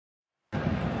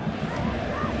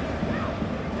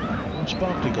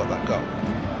Barkley got that goal.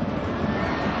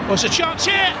 There's a chance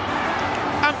here,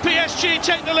 and PSG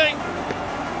take the lead,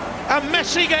 and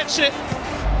Messi gets it.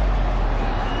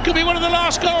 Could be one of the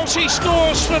last goals he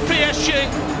scores for PSG.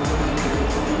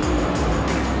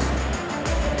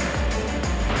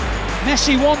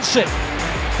 Messi wants it.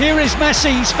 Here is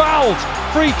Messi, he's fouled.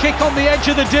 Free kick on the edge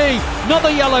of the D, another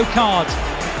yellow card.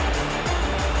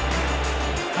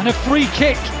 And a free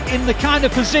kick in the kind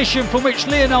of position from which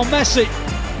Lionel Messi,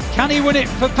 can he win it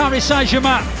for Paris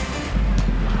Saint-Germain?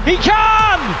 He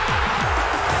can!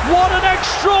 What an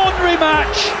extraordinary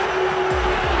match!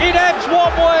 It ebbs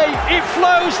one way, it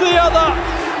flows the other,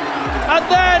 and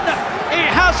then it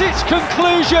has its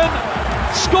conclusion,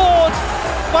 scored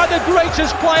by the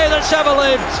greatest player that's ever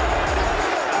lived,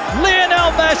 Lionel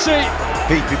Messi.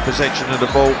 Keeping possession of the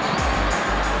ball.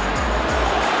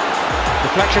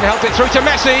 Deflection helped it through to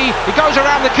Messi. He goes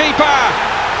around the keeper,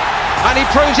 and he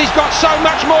proves he's got so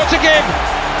much more to give.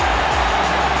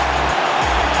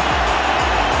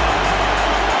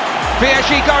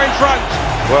 PSG go in front.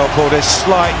 Well, Paul, there's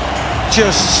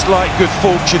just slight good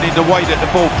fortune in the way that the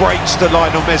ball breaks to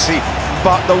Lionel Messi,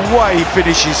 but the way he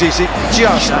finishes is it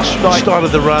just like...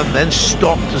 Started the run, then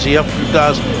stopped as he often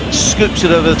does, scoops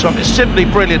it over the top. It's simply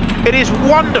brilliant. It is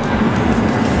wonderful.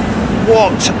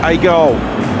 What a goal.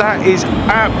 That is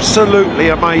absolutely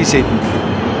amazing.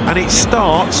 And it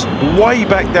starts way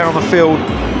back down the field.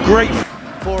 Great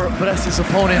for Brescia's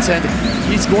opponents, and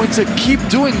he's going to keep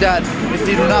doing that if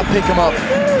they do not pick him up.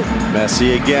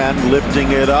 Messi again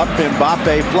lifting it up.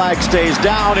 Mbappe, flag stays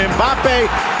down. Mbappe,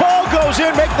 ball goes in,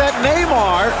 make that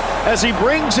Neymar as he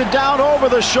brings it down over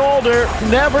the shoulder.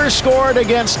 Never scored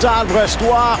against Stade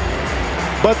Brestois,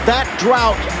 but that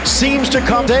drought seems to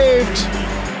come saved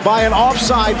by an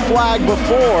offside flag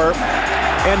before,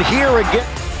 and here again.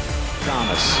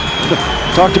 Thomas.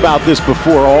 Talked about this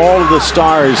before, all of the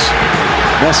stars.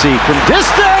 Messi from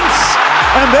distance,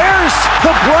 and there's the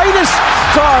brightest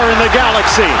star in the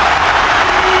galaxy.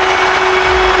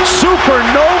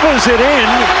 Supernovas it in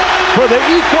for the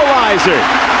equalizer.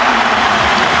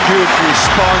 Good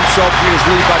response,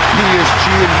 obviously, by PSG,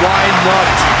 and why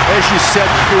not, as you said,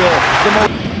 Phil?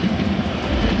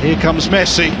 Here comes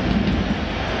Messi.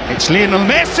 It's Lionel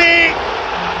Messi!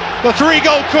 The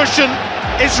three-goal cushion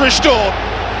is restored.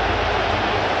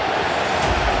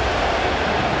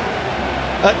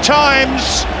 At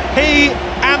times, he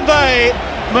and they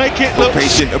make it look...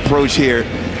 Patient approach here.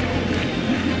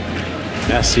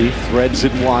 Messi threads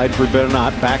it wide for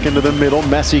Bernat, back into the middle.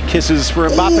 Messi kisses for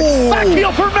Mbappe. Back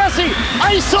heel for Messi!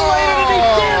 Isolated, and he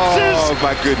dances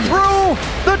my goodness. through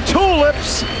the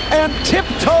tulips and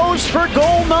tiptoes for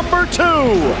goal number 2.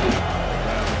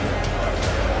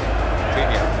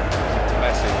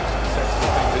 Messi, sensible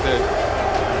thing to do.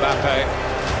 Mbappe,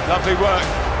 lovely work.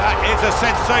 That is a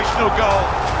sensational goal.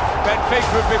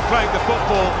 Benfica have been playing the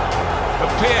football, but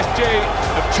PSG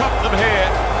have trumped them here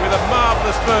with a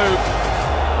marvellous move.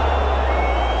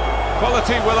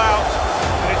 Quality will out,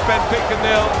 and it's Benfica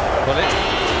 0.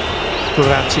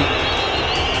 Verratti.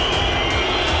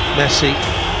 Messi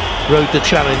rode the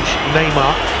challenge.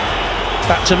 Neymar.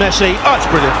 Back to Messi. Oh, it's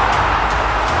brilliant.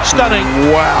 Stunning.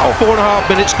 Wow. 4.5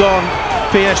 minutes gone.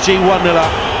 PSG 1-0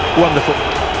 up. Wonderful.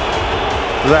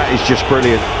 That is just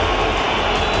brilliant.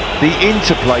 The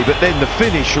interplay, but then the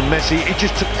finish from Messi, it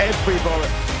just took every ball.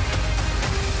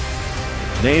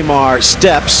 Neymar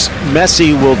steps,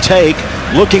 Messi will take,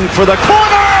 looking for the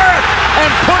corner,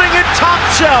 and putting it top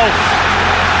shelf.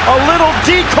 A little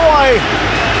decoy,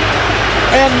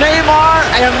 and Neymar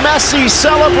and Messi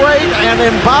celebrate, and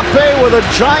Mbappe with a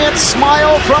giant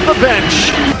smile from the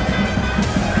bench.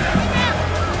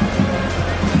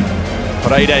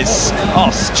 Paredes, oh,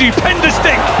 stupendous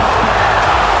dink!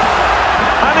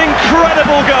 An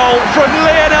incredible goal from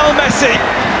Lionel Messi.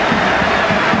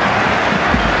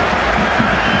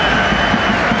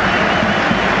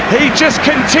 He just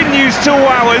continues to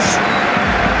wow us.